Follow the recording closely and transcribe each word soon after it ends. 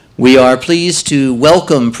We are pleased to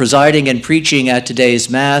welcome presiding and preaching at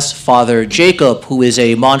today's Mass, Father Jacob, who is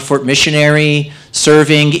a Montfort Missionary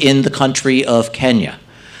serving in the country of Kenya.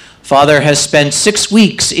 Father has spent 6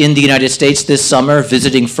 weeks in the United States this summer,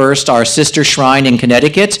 visiting first our sister shrine in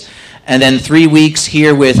Connecticut, and then 3 weeks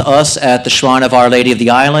here with us at the Shrine of Our Lady of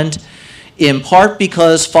the Island, in part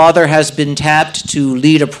because Father has been tapped to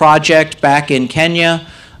lead a project back in Kenya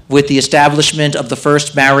with the establishment of the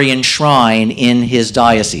first Marian Shrine in his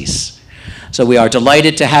diocese. So we are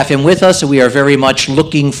delighted to have him with us, and we are very much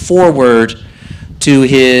looking forward to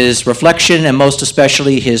his reflection and most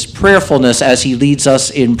especially his prayerfulness as he leads us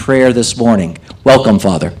in prayer this morning. Welcome,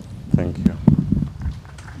 Father. Thank you. God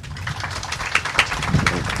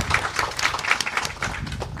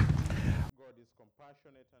is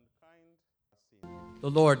compassionate and kind.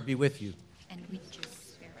 The Lord be with you. And with your spirit.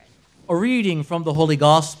 A reading from the Holy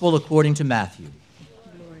Gospel according to Matthew.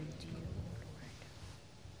 Glory to you, Lord.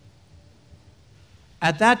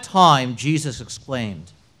 At that time, Jesus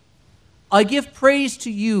exclaimed, I give praise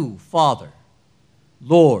to you, Father,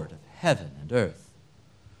 Lord of heaven and earth.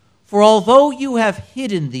 For although you have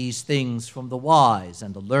hidden these things from the wise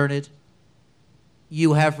and the learned,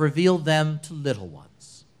 you have revealed them to little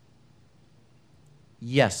ones.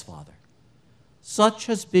 Yes, Father, such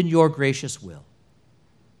has been your gracious will.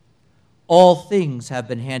 All things have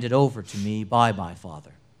been handed over to me by my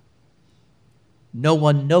Father. No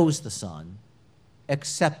one knows the Son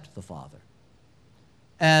except the Father,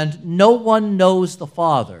 and no one knows the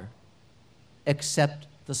Father except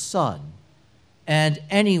the Son, and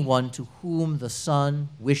anyone to whom the Son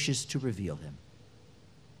wishes to reveal him.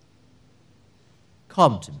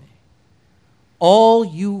 Come to me, all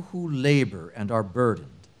you who labor and are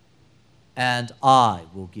burdened, and I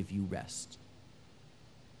will give you rest.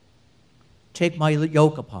 Take my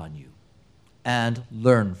yoke upon you and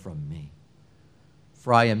learn from me,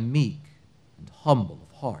 for I am meek and humble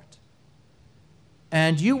of heart,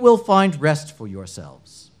 and you will find rest for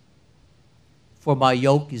yourselves. For my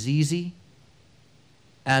yoke is easy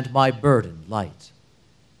and my burden light.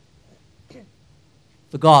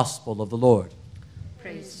 The Gospel of the Lord.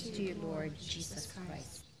 Praise to you, Lord Jesus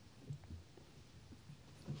Christ.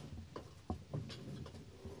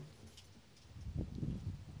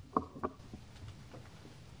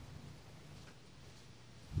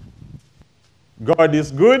 God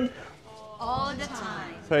is good. All the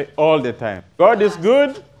time. Say all the time. God is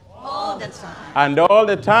good. All the time. And all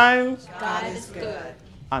the time. God is good.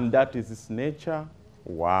 And that is his nature.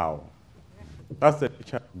 Wow. That's the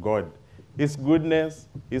nature of God. His goodness,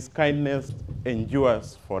 his kindness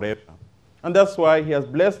endures forever. And that's why he has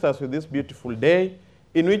blessed us with this beautiful day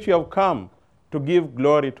in which we have come to give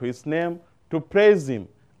glory to his name, to praise him,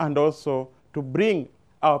 and also to bring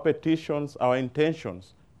our petitions, our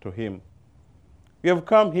intentions to him. We have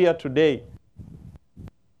come here today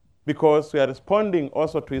because we are responding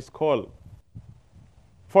also to his call,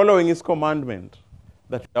 following his commandment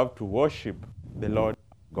that we have to worship the Lord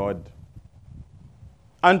God.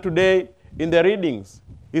 And today, in the readings,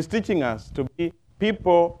 he's teaching us to be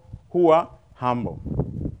people who are humble.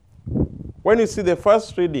 When you see the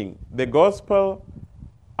first reading, the gospel,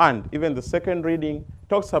 and even the second reading,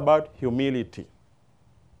 talks about humility.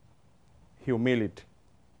 Humility.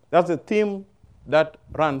 That's the theme that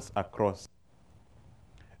runs across.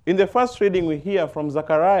 In the first reading we hear from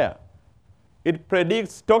Zechariah, it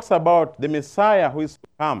talks about the Messiah who is to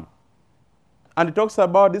come. And it talks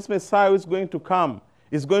about this Messiah who is going to come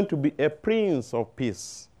is going to be a prince of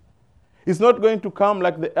peace. He's not going to come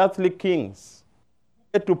like the earthly kings,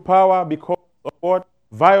 get to power because of what?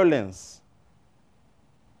 Violence.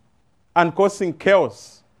 And causing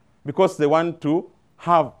chaos because they want to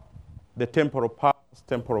have the temporal powers,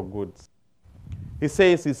 temporal goods. He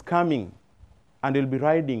says he's coming and he'll be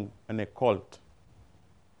riding on a colt.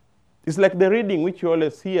 It's like the reading which you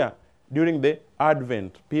always hear during the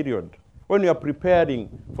Advent period, when you are preparing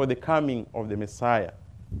for the coming of the Messiah,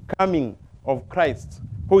 coming of Christ,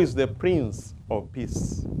 who is the Prince of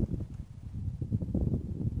Peace.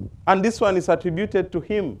 And this one is attributed to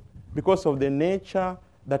him because of the nature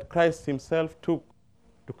that Christ himself took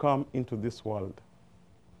to come into this world.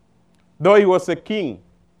 Though he was a king,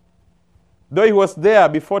 though he was there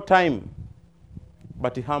before time,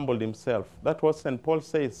 but he humbled himself. That's what St. Paul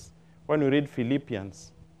says when we read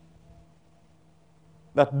Philippians.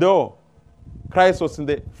 That though Christ was in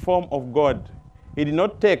the form of God, he did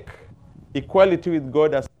not take equality with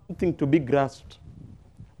God as something to be grasped,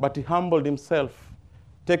 but he humbled himself,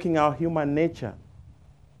 taking our human nature,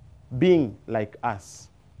 being like us.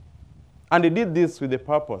 And he did this with a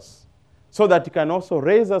purpose, so that he can also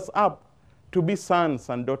raise us up to be sons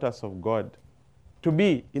and daughters of God. to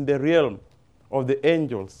be in the realm of the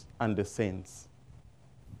angels and the saints.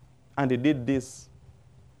 And he did this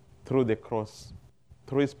through the cross,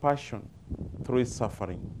 through his passion, through his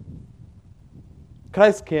suffering.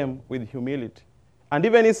 Christ came with humility. And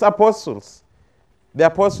even his apostles, the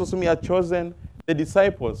apostles whom he had chosen, the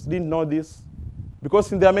disciples, didn't know this.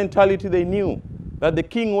 Because in their mentality, they knew that the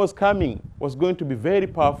king was coming, was going to be very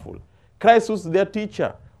powerful. Christ, who's their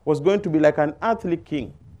teacher, was going to be like an earthly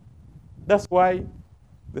king. That's why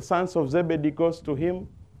the sons of Zebedee goes to him.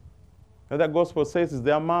 The gospel says it's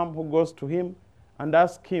their mom who goes to him and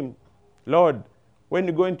asks him, Lord, when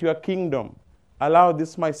you go into your kingdom, allow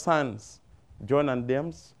these my sons, John and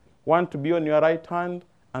James, one to be on your right hand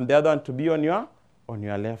and the other one to be on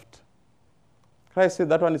your left. Christ said,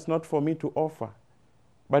 that one is not for me to offer.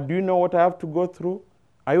 But do you know what I have to go through?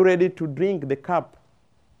 Are you ready to drink the cup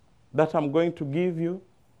that I'm going to give you?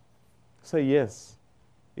 Say yes.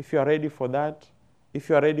 If you are ready for that, if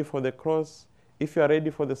you are ready for the cross, if you are ready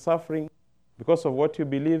for the suffering, because of what you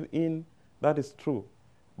believe in, that is true.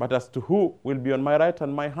 But as to who will be on my right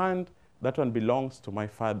and my hand, that one belongs to my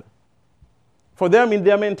Father. For them, in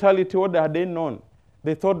their mentality, what had they known?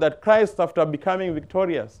 They thought that Christ, after becoming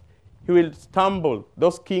victorious, he will stumble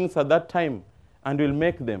those kings at that time and will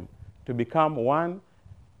make them to become one,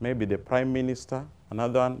 maybe the prime minister,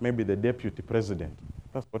 another one, maybe the deputy president.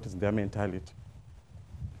 That's what is their mentality.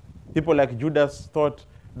 People like Judas thought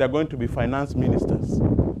they're going to be finance ministers.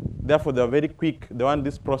 Therefore, they're very quick. They want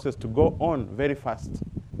this process to go on very fast.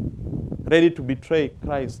 Ready to betray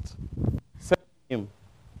Christ, selling him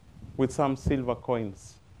with some silver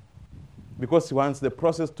coins. Because he wants the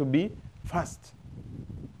process to be fast.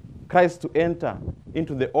 Christ to enter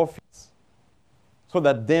into the office so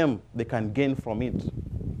that they can gain from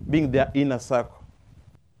it, being their inner circle.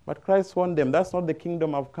 But Christ warned them, that's not the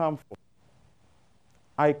kingdom I've come for.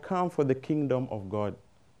 I come for the kingdom of God.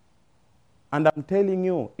 And I'm telling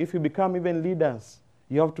you, if you become even leaders,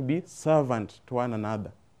 you have to be servant to one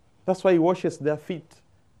another. That's why he washes their feet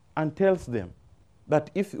and tells them that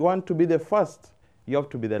if you want to be the first, you have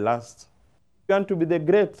to be the last. If you want to be the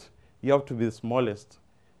great, you have to be the smallest.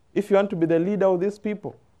 If you want to be the leader of these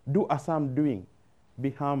people, do as I'm doing. Be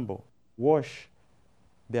humble. Wash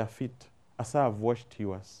their feet as I have washed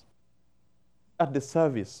yours. At the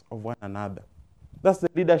service of one another. That's the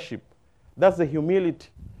leadership. That's the humility.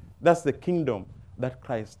 That's the kingdom that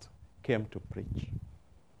Christ came to preach.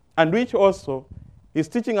 And which also is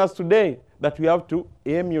teaching us today that we have to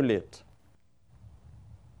emulate.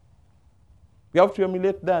 We have to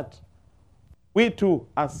emulate that. We too,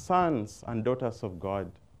 as sons and daughters of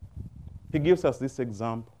God, he gives us this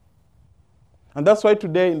example. And that's why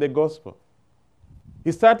today in the gospel,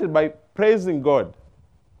 he started by praising God.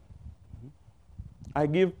 I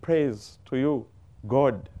give praise to you,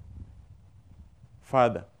 God,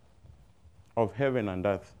 Father of heaven and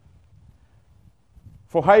earth,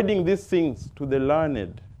 for hiding these things to the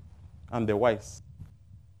learned and the wise,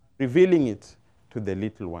 revealing it to the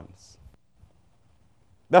little ones.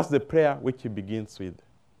 That's the prayer which he begins with.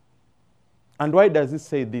 And why does he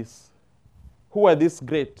say this? Who are these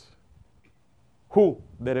great? Who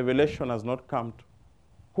the revelation has not come to?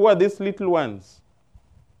 Who are these little ones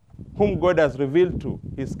whom God has revealed to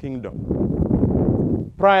his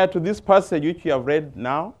kingdom? Prior to this passage which we have read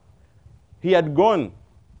now, he had gone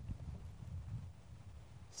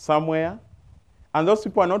somewhere, and those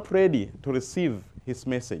people are not ready to receive his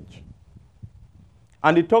message.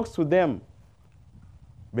 And he talks to them,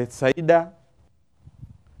 Bethsaida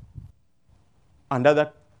and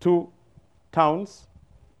other two towns,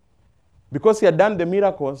 because he had done the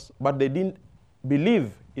miracles, but they didn't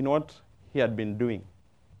believe in what he had been doing.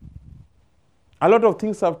 A lot of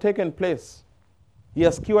things have taken place. He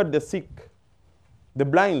has cured the sick. The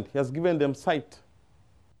blind, he has given them sight.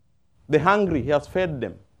 The hungry, he has fed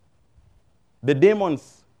them. The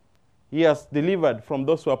demons, he has delivered from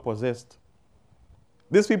those who are possessed.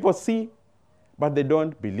 These people see, but they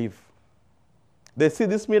don't believe. They see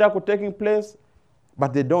this miracle taking place,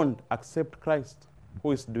 but they don't accept Christ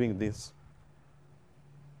who is doing this.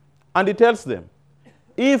 And he tells them,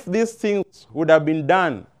 if these things would have been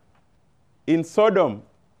done in Sodom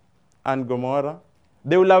and Gomorrah,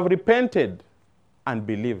 they will have repented and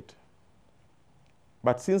believed.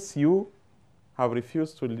 But since you have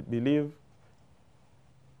refused to believe,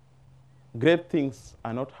 great things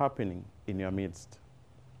are not happening in your midst.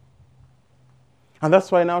 And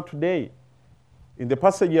that's why now today, in the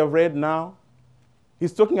passage you have read now,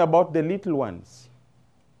 he's talking about the little ones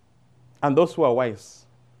and those who are wise.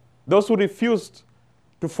 Those who refused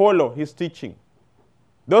to follow his teaching.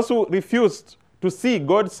 Those who refused to see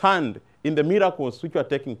God's hand in the miracles which were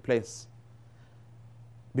taking place.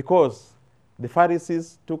 because the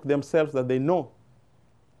Pharisees took themselves that they know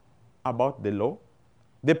about the law.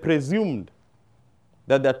 They presumed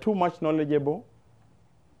that they're too much knowledgeable,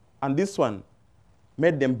 and this one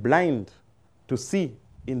made them blind to see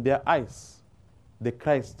in their eyes the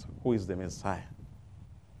Christ who is the Messiah.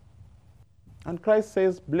 And Christ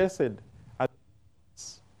says, blessed are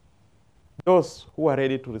those who are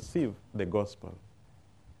ready to receive the gospel.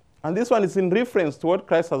 And this one is in reference to what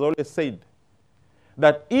Christ has always said,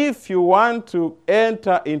 that if you want to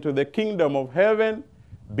enter into the kingdom of heaven,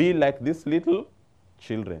 be like these little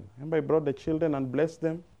children. Remember, I brought the children and blessed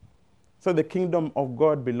them? So the kingdom of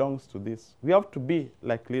God belongs to this. We have to be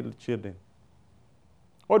like little children.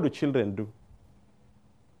 What do children do?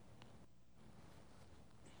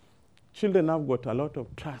 Children have got a lot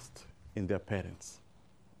of trust in their parents.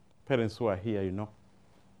 Parents who are here, you know.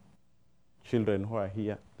 Children who are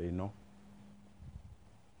here, they know.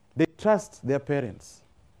 They trust their parents.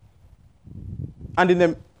 And in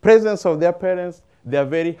the presence of their parents, they are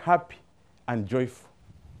very happy and joyful.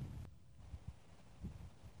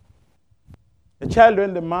 A child,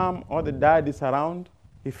 when the mom or the dad is around,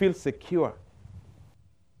 he feels secure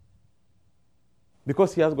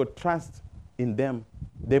because he has got trust in them.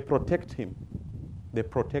 They protect him. They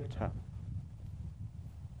protect her.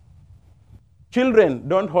 Children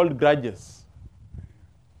don't hold grudges.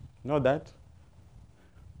 Know that?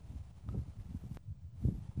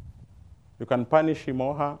 You can punish him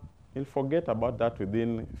or her. He'll forget about that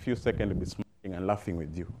within a few seconds. He'll be smiling and laughing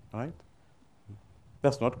with you. Right?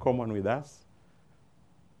 That's not common with us.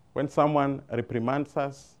 When someone reprimands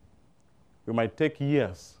us, we might take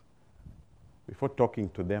years before talking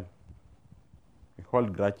to them. We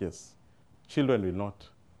hold grudges. Children will not.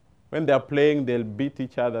 When they are playing, they'll beat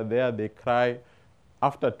each other there, they cry.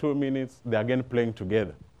 After 2 minutes, they're again playing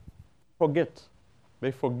together. Forget.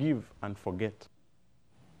 They forgive and forget.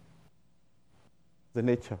 The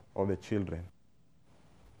nature of the children.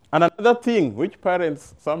 And another thing which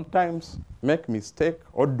parents sometimes make mistake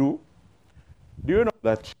or do you know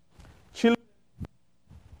that children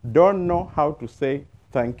don't know how to say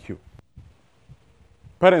thank you?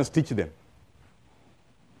 Parents teach them.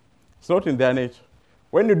 It's not in their nature.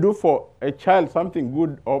 When you do for a child something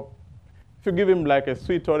good, or if you give him like a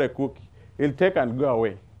sweet or a cookie, he'll take and go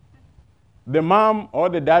away. The mom or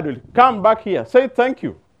the dad will come back here, say thank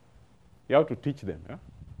you. You have to teach them. Yeah?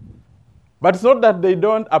 But it's not that they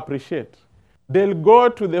don't appreciate. They'll go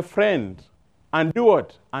to the friend and do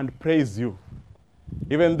what? And praise you.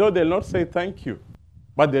 Even though they'll not say thank you,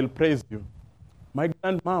 but they'll praise you. My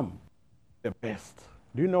grandmom, the best.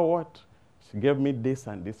 Do you know what? She gave me this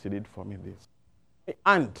and this, she did for me this.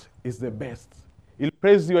 My aunt is the best. He'll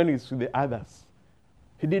praise you when he's with the others.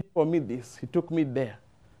 He did for me this, he took me there.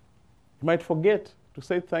 You might forget to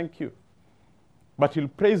say thank you, but he'll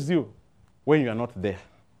praise you when you are not there.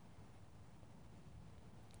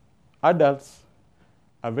 Adults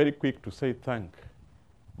are very quick to say thank,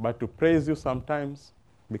 but to praise you sometimes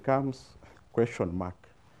becomes question mark.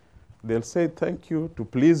 They'll say thank you to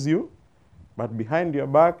please you, but behind your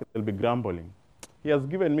back, they'll be grumbling. He has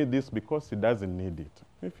given me this because he doesn't need it.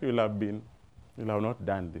 If you'll have not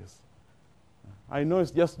done this. I know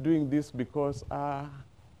it's just doing this because,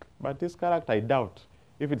 but this character, I doubt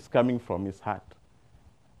if it's coming from his heart.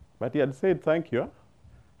 But he had said thank you,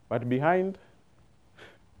 but behind,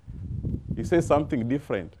 he says something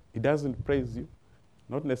different. He doesn't praise you.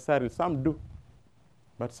 Not necessarily. Some do.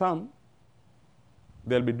 But some,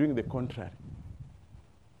 they'll be doing the contrary.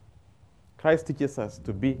 Christ teaches us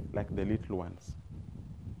to be like the little ones.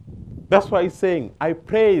 That's why he's saying, I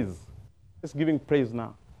praise. He's giving praise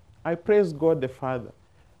now. I praise God the Father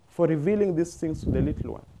for revealing these things to the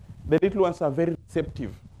little ones. The little ones are very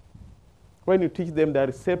receptive. When you teach them, they're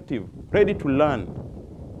receptive, ready to learn.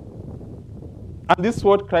 And this is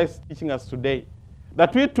what Christ is teaching us today.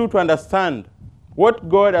 That we too, to understand what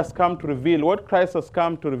God has come to reveal, what Christ has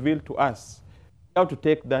come to reveal to us, we have to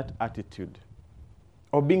take that attitude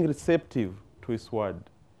of being receptive to his word,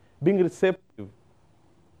 being receptive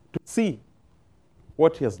to see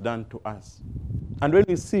what he has done to us. And when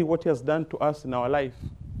we see what he has done to us in our life,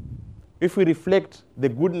 if we reflect the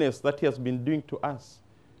goodness that he has been doing to us,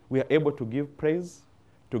 we are able to give praise,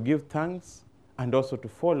 to give thanks, and also to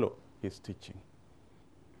follow his teaching.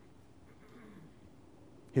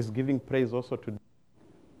 He's giving praise also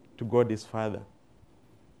to God his Father.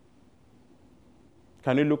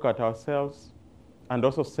 Can we look at ourselves and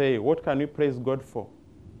also say, what can we praise God for?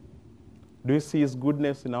 Do you see his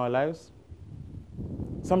goodness in our lives?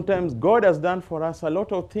 Sometimes God has done for us a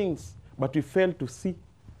lot of things, but we fail to see.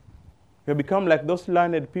 We have become like those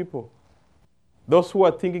learned people, those who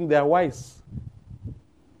are thinking they are wise.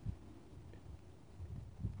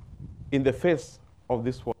 in the face of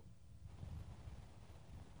this world.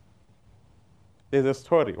 There's a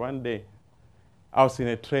story. One day, I was in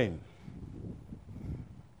a train.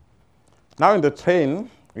 Now in the train,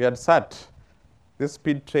 we had sat, these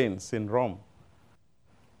speed trains in Rome.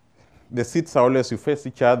 The seats are always, you face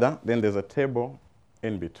each other, then there's a table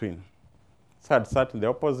in between. So I had sat in the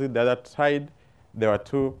opposite, the other side, there were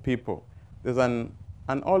two people. There's an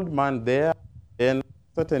old man there and a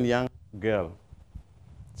certain young girl.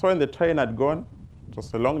 So when the train had gone, it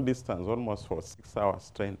was a long distance, almost for 6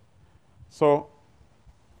 hours train. So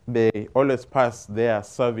they always pass there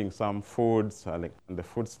serving some foods, like the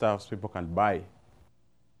foodstuffs people can buy.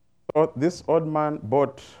 So this old man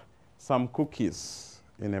bought some cookies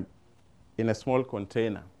in a small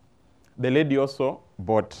container. The lady also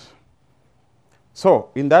bought. So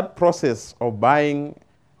in that process of buying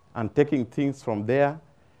and taking things from there,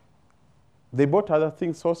 they bought other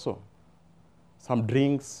things also, some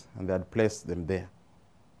drinks, and they had placed them there.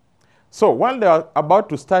 So while they were about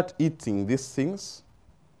to start eating these things,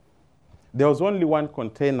 there was only one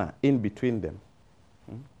container in between them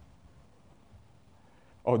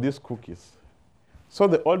of these cookies. So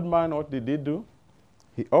the old man, what did he do?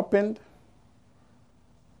 He opened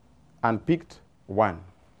and picked one.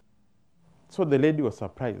 So the lady was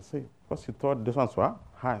surprised, because she thought this ones were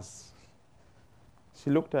hers. He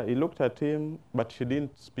looked at him, but she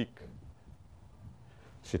didn't speak.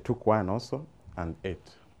 She took one also and ate.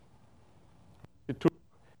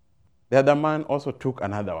 The other man also took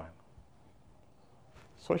another one.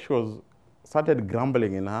 So she started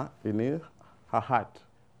grumbling in her heart.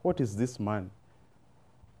 What is this man?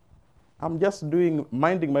 I'm just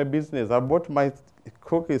minding my business. I bought my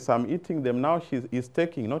cookies, I'm eating them. Now he's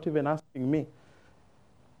taking, not even asking me.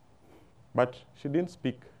 But she didn't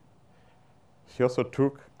speak. She also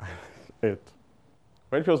took and ate.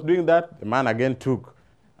 When she was doing that, the man again took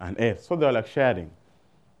and ate. So they were like sharing.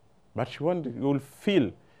 But you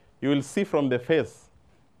will see from the face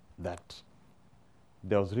that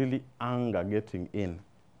there was really anger getting in.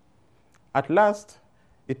 At last,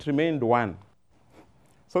 it remained one.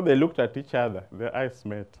 So they looked at each other. Their eyes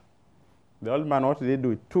met. The old man, what did he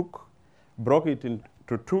do? He broke it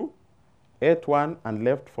into two, ate one, and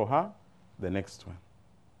left for her the next one.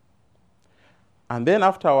 And then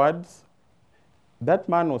afterwards, that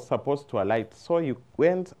man was supposed to alight. So he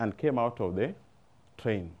went and came out of the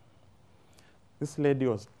train. This lady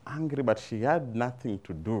was angry, but she had nothing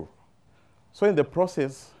to do. So in the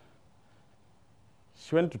process,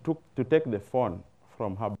 she went to take the phone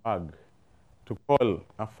from her bag to call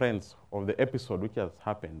her friends of the episode which has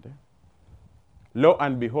happened. Lo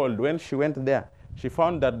and behold, when she went there, she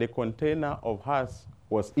found that the container of hers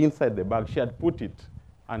was inside the bag. She had put it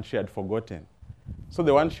and she had forgotten. So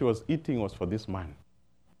the one she was eating was for this man.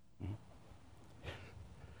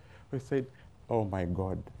 We said, oh my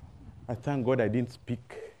God, I thank God I didn't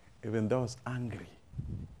speak, even though I was angry.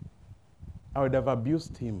 I would have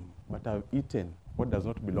abused him, but I've eaten what does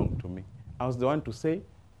not belong to me. I was the one to say,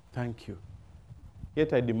 thank you.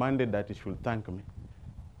 Yet I demanded that he should thank me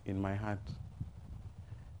in my heart.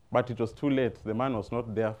 But it was too late. The man was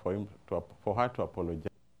not there for her to apologize.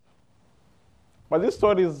 But this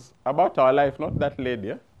story is about our life, not that lady.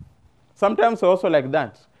 Yeah? Sometimes we're also like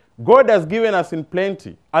that. God has given us in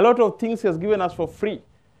plenty. A lot of things he has given us for free.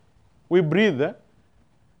 We breathe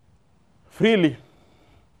freely.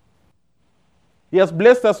 He has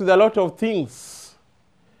blessed us with a lot of things.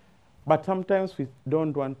 But sometimes we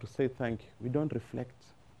don't want to say thank you. We don't reflect.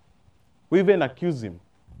 We even accuse him.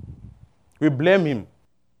 We blame him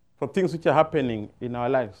for things which are happening in our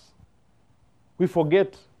lives. We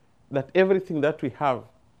forget that everything that we have,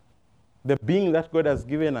 the being that God has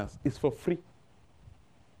given us, is for free.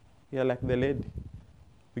 We are like the lady.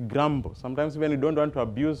 We grumble. Sometimes even we don't want to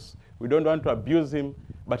abuse him,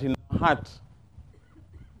 but in our heart,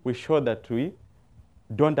 we show that we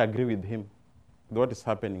don't agree with him, with what is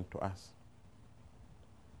happening to us.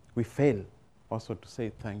 We fail also to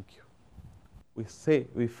say thank you.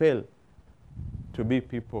 We fail to be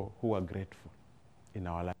people who are grateful in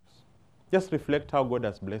our lives. Just reflect how God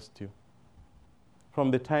has blessed you.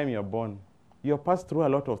 From the time you're born, you have passed through a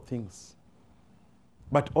lot of things.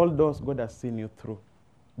 But all those, God has seen you through.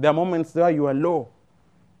 There are moments where you are low.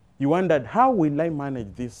 You wondered, how will I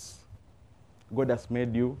manage this? God has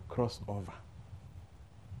made you cross over.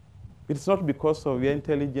 It's not because of your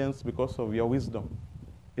intelligence, because of your wisdom.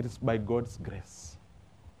 It is by God's grace.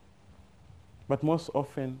 But most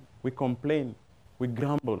often, we complain, we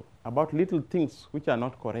grumble about little things which are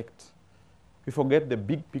not correct. We forget the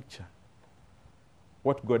big picture,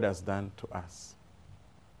 what God has done to us.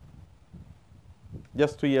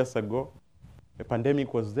 Just 2 years ago, a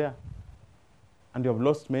pandemic was there. And you have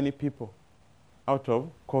lost many people out of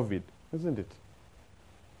COVID, isn't it?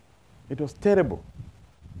 It was terrible.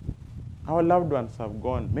 Our loved ones have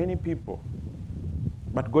gone, many people.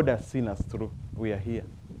 But God has seen us through. We are here.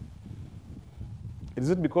 Is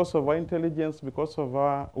it because of our intelligence, because of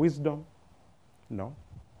our wisdom? No.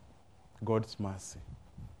 God's mercy,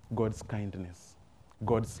 God's kindness,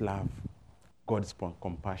 God's love, God's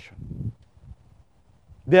compassion.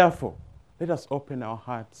 Therefore, let us open our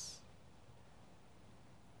hearts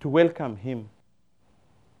to welcome him,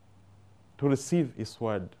 to receive his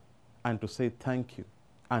word, and to say thank you,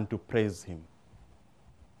 and to praise him.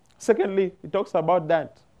 Secondly, he talks about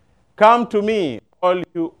that. Come to me, all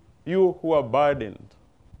you who are burdened.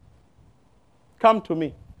 Come to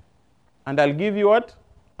me, and I'll give you what?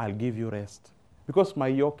 I'll give you rest, because my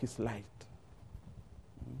yoke is light.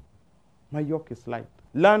 My yoke is light.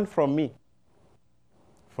 Learn from me,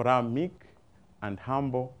 for I am meek and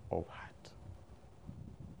humble of heart.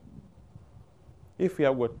 If we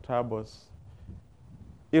have got troubles,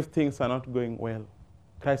 if things are not going well,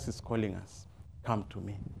 Christ is calling us. Come to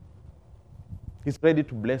me. He's ready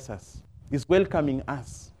to bless us. He's welcoming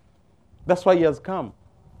us. That's why he has come.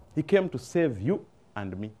 He came to save you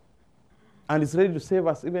and me. And he's ready to save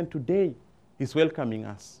us even today. He's welcoming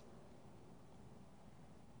us.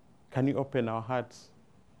 Can you open our hearts?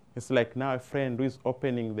 It's like now a friend who is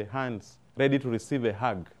opening the hands, ready to receive a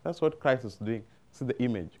hug. That's what Christ is doing. See the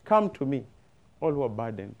image. Come to me, all who are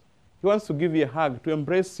burdened. He wants to give you a hug, to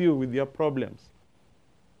embrace you with your problems.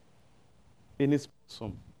 In his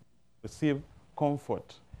bosom, receive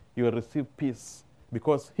comfort. You will receive peace,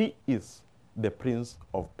 because he is the Prince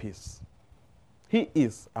of Peace. He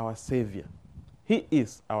is our Savior. He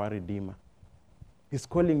is our Redeemer. He's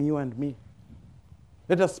calling you and me.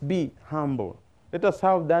 Let us be humble. Let us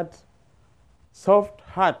have that soft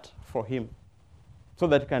heart for him, so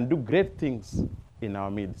that he can do great things in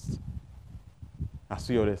our midst. As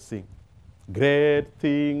we always sing, great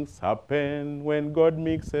things happen when God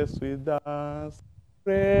mixes with us.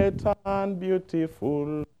 Great and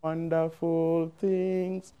beautiful, wonderful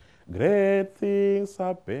things. Great things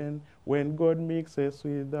happen when God mixes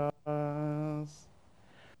with us.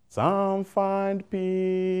 Some find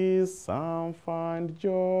peace, some find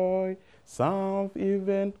joy, some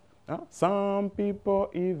people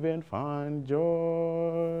even find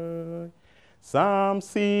joy. Some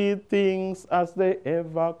see things as they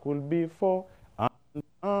ever could before, and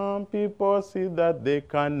some people see that they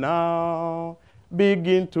can now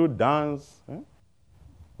begin to dance.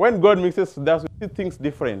 When God mixes with us, we see things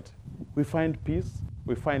different. We find peace,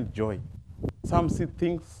 we find joy. Some see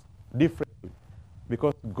things differently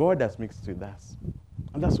because God has mixed with us.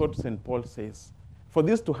 And that's what St. Paul says. For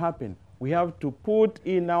this to happen, we have to put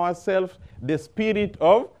in ourselves the Spirit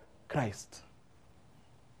of Christ.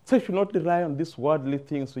 So we should not rely on these worldly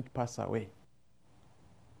things which pass away.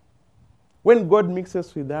 When God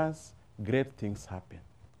mixes with us, great things happen.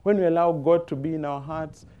 When we allow God to be in our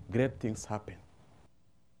hearts, great things happen.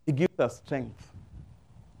 He gives us strength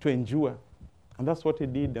to endure. And that's what he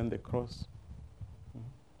did on the cross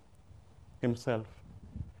himself.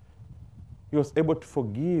 He was able to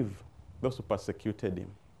forgive those who persecuted him.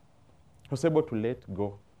 He was able to let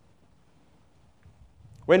go.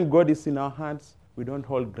 When God is in our hearts, we don't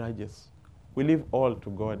hold grudges. We leave all to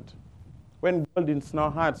God. When God is in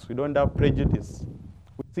our hearts, we don't have prejudice.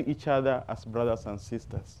 We see each other as brothers and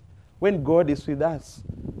sisters. When God is with us,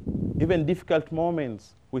 even difficult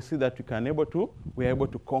moments, we see that we are able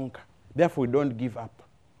to conquer. Therefore, we don't give up.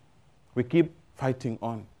 We keep fighting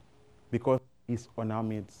on because he's on our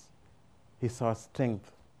midst. He's our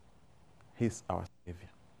strength. He's our Savior.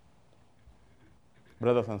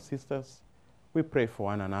 Brothers and sisters, we pray for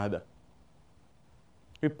one another.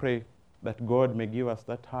 We pray that God may give us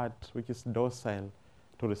that heart which is docile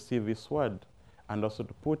to receive his word and also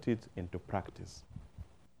to put it into practice.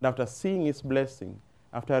 And after seeing his blessing,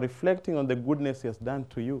 after reflecting on the goodness he has done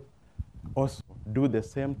to you, also do the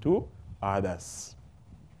same to others.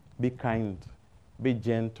 Be kind, be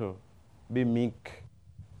gentle, be meek.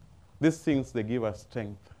 These things, they give us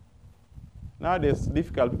strength. Nowadays, it's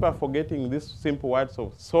difficult. People are forgetting these simple words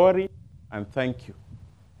of sorry and thank you.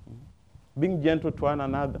 Being gentle to one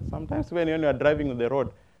another. Sometimes when you are driving on the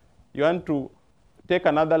road, you want to take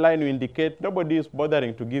another line, you indicate, nobody is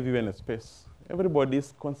bothering to give you any space. Everybody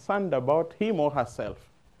is concerned about him or herself.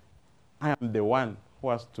 I am the one who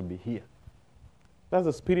has to be here. That's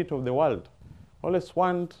the spirit of the world. Always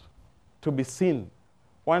want to be seen.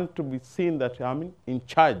 Want to be seen that I am in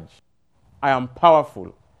charge. I am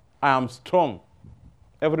powerful. I am strong.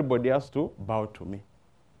 Everybody has to bow to me.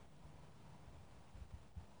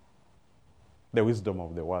 The wisdom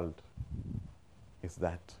of the world. is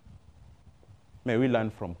that. May we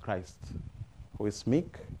learn from Christ, who is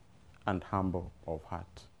meek and humble of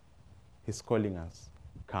heart. He's calling us,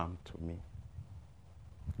 come to me.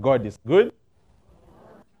 God is good,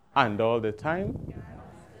 and all the time,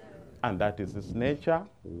 and that is his nature.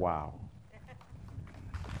 Wow.